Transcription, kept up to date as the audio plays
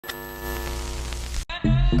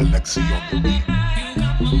Alexi on the beat.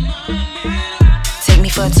 Take me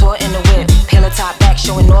for a tour in the whip. Pillar top back,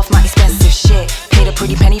 showing off my expensive shit. Paid a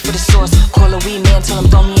pretty penny for the sauce. Call a weed man, tell him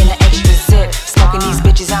throw me in an extra zip. Smoking these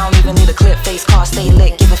bitches, I don't even need a clip. Face car, stay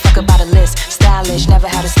lit, give a fuck about a list. Stylish, never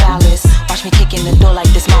had a stylist. Watch me kick in the door like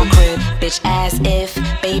this my crib. Bitch, as if,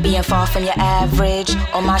 baby, I'm far from your average.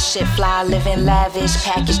 All my shit fly, living lavish.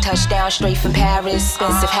 Package touchdown, straight from Paris.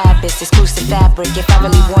 Expensive habits, exclusive fabric. If I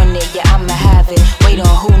really want it, yeah, I'ma have it. Wait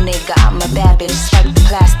on who, nigga, I'm a bad bitch. Swipe the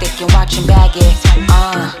plastic and watch him bag it.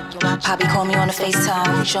 Poppy call me on the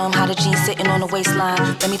FaceTime. Show him how the jeans sitting on the waistline.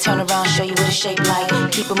 Let me turn around, show you what it shape like.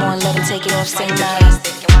 Keep him on, let him take it off same night.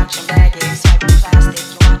 Watch him bag it. Swipe the plastic,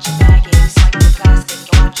 you watch him bag it. Swipe the plastic,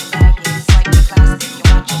 you watch him bag it. Swipe the plastic, you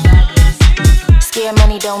watch him bag it. Scare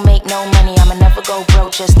money, don't make no money. I'ma never go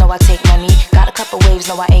broke, just know I take money. Got a couple waves,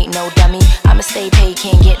 no I ain't no dummy. I'ma stay paid,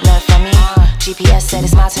 can't get none from me. GPS said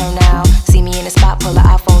it's my turn now. See me in the spot, pull the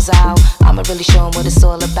iPhones out. I'ma really show 'em what it's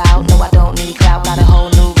all about. No, I don't need clout, got a whole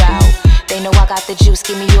new route. They know I got the juice,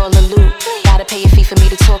 give me all the loot. Gotta pay a fee for me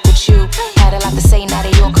to talk with you. Had a lot to say, now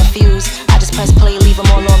they all confused. I just press play, leave them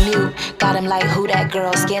all on mute. Got him like, who that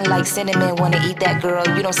girl? Skin like cinnamon, wanna eat that girl.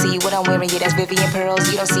 You don't see what I'm wearing, yeah, that's Vivian pearls.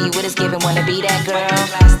 You don't see what it's giving, wanna be that girl.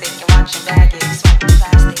 Plastic, you watch your bag it. Swipe the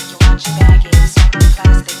plastic, you watch your bag it. Swipe the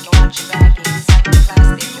plastic, you watch your bag it. Swipe the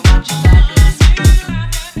plastic, you watch your bag it.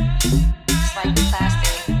 Swipe the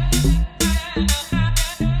plastic.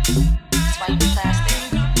 Swipe the plastic.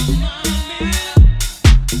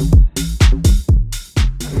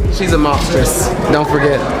 She's a monstress, don't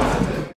forget.